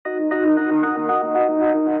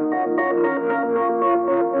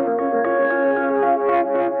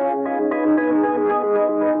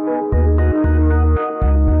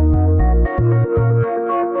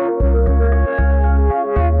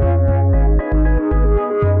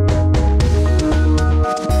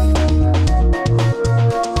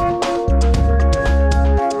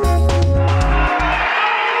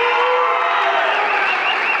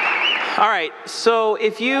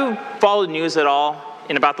if you follow the news at all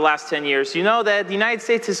in about the last 10 years, you know that the United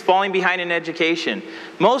States is falling behind in education,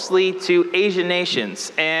 mostly to Asian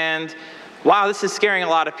nations. And wow, this is scaring a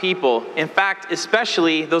lot of people. In fact,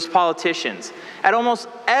 especially those politicians. At almost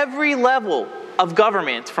every level of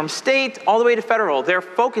government, from state all the way to federal, they're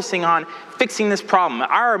focusing on fixing this problem.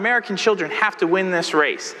 Our American children have to win this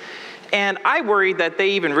race. And I worry that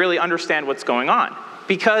they even really understand what's going on.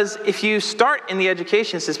 Because if you start in the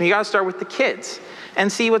education system, you gotta start with the kids.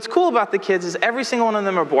 And see, what's cool about the kids is every single one of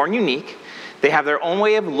them are born unique. They have their own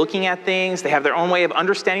way of looking at things, they have their own way of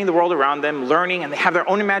understanding the world around them, learning, and they have their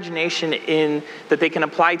own imagination that they can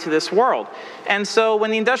apply to this world. And so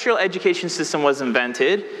when the industrial education system was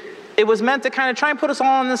invented, it was meant to kind of try and put us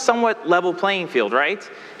all on this somewhat level playing field, right?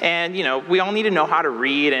 And we all need to know how to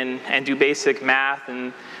read and do basic math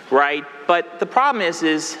and write. But the problem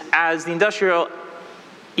is as the industrial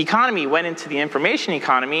economy went into the information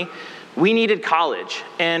economy, we needed college,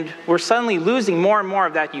 and we're suddenly losing more and more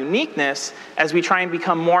of that uniqueness as we try and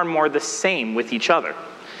become more and more the same with each other.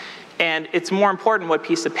 And it's more important what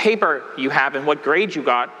piece of paper you have and what grade you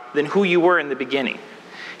got than who you were in the beginning.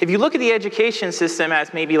 If you look at the education system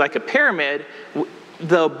as maybe like a pyramid,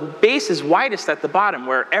 the base is widest at the bottom,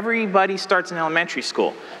 where everybody starts in elementary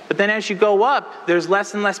school. But then as you go up, there's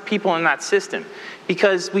less and less people in that system,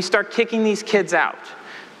 because we start kicking these kids out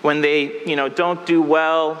when they don't do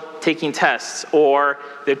well taking tests, or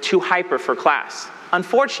they're too hyper for class.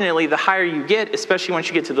 Unfortunately, the higher you get, especially once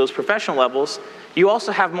you get to those professional levels, you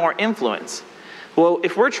also have more influence. Well,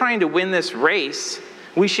 if we're trying to win this race,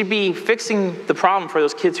 we should be fixing the problem for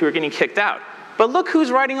those kids who are getting kicked out. But look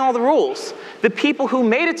who's writing all the rules. The people who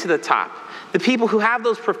made it to the top. The people who have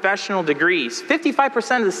those professional degrees.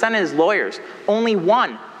 55% of the Senate is lawyers. Only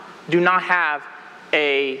 1 do not have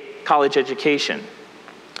a college education.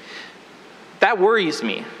 That worries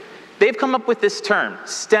me. They've come up with this term,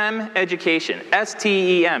 STEM education,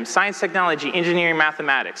 S-T-E-M, science, technology, engineering,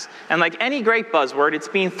 mathematics. And like any great buzzword, it's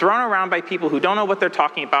being thrown around by people who don't know what they're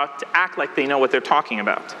talking about to act like they know what they're talking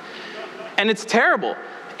about. And it's terrible.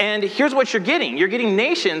 And here's what you're getting. You're getting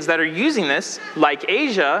nations that are using this, like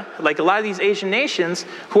Asia, like a lot of these Asian nations,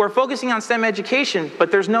 who are focusing on STEM education, but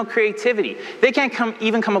there's no creativity. They can't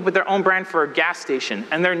even come up with their own brand for a gas station,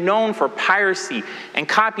 and they're known for piracy and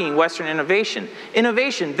copying Western innovation.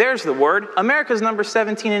 Innovation, there's the word. America's number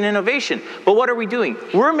 17 in innovation. But what are we doing?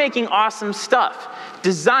 We're making awesome stuff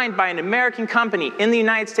designed by an American company in the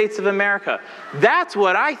United States of America. That's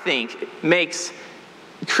what I think makes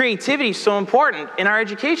creativity is so important in our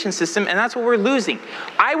education system, and that's what we're losing.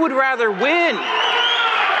 I would rather win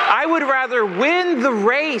the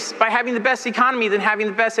race by having the best economy than having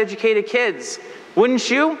the best educated kids. Wouldn't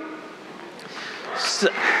you? So,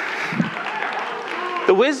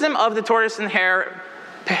 the wisdom of the tortoise and hare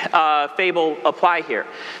fable apply here.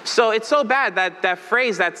 So it's so bad that that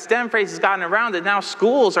STEM phrase has gotten around that now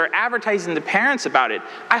schools are advertising to parents about it.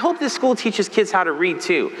 I hope this school teaches kids how to read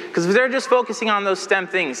too, because if they're just focusing on those STEM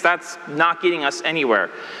things, that's not getting us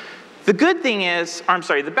anywhere. The bad thing is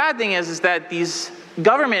that these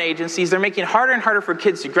government agencies, they're making it harder and harder for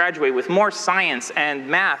kids to graduate with more science and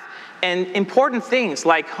math and important things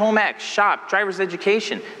like home ec, shop, driver's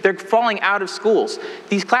education. They're falling out of schools.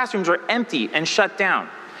 These classrooms are empty and shut down.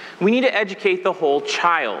 We need to educate the whole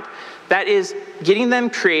child. That is, getting them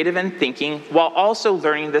creative and thinking while also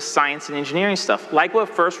learning this science and engineering stuff, like what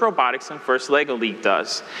First Robotics and First Lego League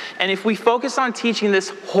does. And if we focus on teaching this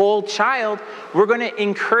whole child, we're going to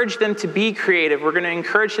encourage them to be creative. We're going to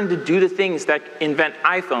encourage them to do the things that invent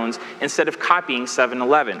iPhones instead of copying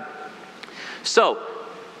 7-Eleven. So,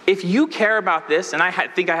 if you care about this, and I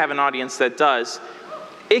think I have an audience that does,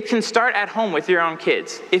 it can start at home with your own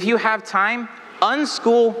kids. If you have time,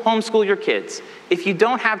 homeschool your kids. If you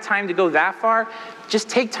don't have time to go that far, just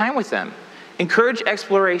take time with them. Encourage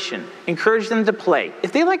exploration. Encourage them to play.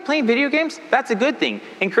 If they like playing video games, that's a good thing.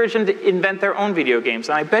 Encourage them to invent their own video games,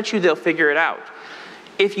 and I bet you they'll figure it out.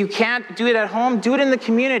 If you can't do it at home, do it in the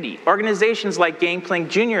community. Organizations like Gangplank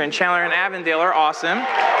Jr. and Chandler and Avondale are awesome.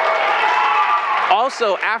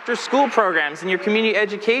 Also, after-school programs in your community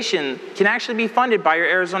education can actually be funded by your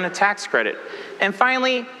Arizona tax credit. And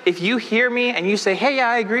finally, if you hear me and you say, hey, yeah,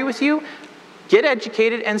 I agree with you, get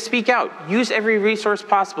educated and speak out. Use every resource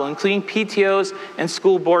possible, including PTOs and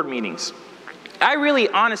school board meetings. I really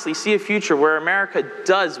honestly see a future where America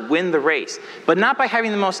does win the race, but not by having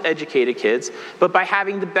the most educated kids, but by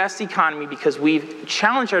having the best economy, because we've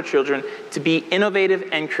challenged our children to be innovative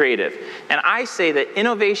and creative. And I say that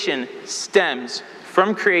innovation stems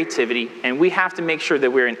from creativity, and we have to make sure that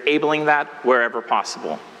we're enabling that wherever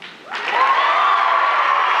possible.